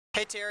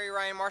Hey Terry,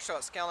 Ryan Marshall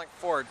at Skalnek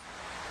Ford.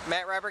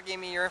 Matt Rapper gave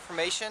me your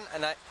information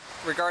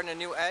regarding a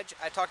new Edge.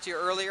 I talked to you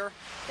earlier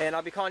and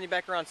I'll be calling you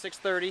back around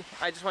 6:30.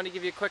 I just wanted to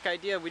give you a quick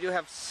idea. We do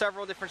have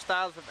several different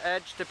styles of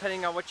Edge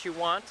depending on what you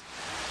want.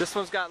 This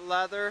one's got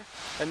leather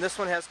and this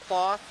one has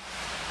cloth.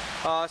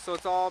 So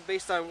it's all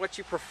based on what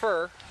you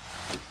prefer.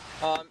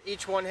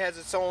 Each one has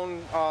its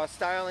own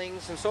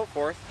stylings and so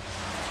forth.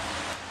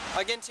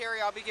 Again, Terry,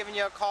 I'll be giving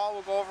you a call.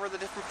 We'll go over the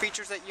different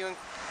features that you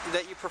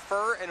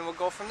prefer and we'll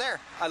go from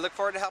there. I look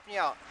forward to helping you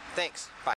out. Thanks. Bye.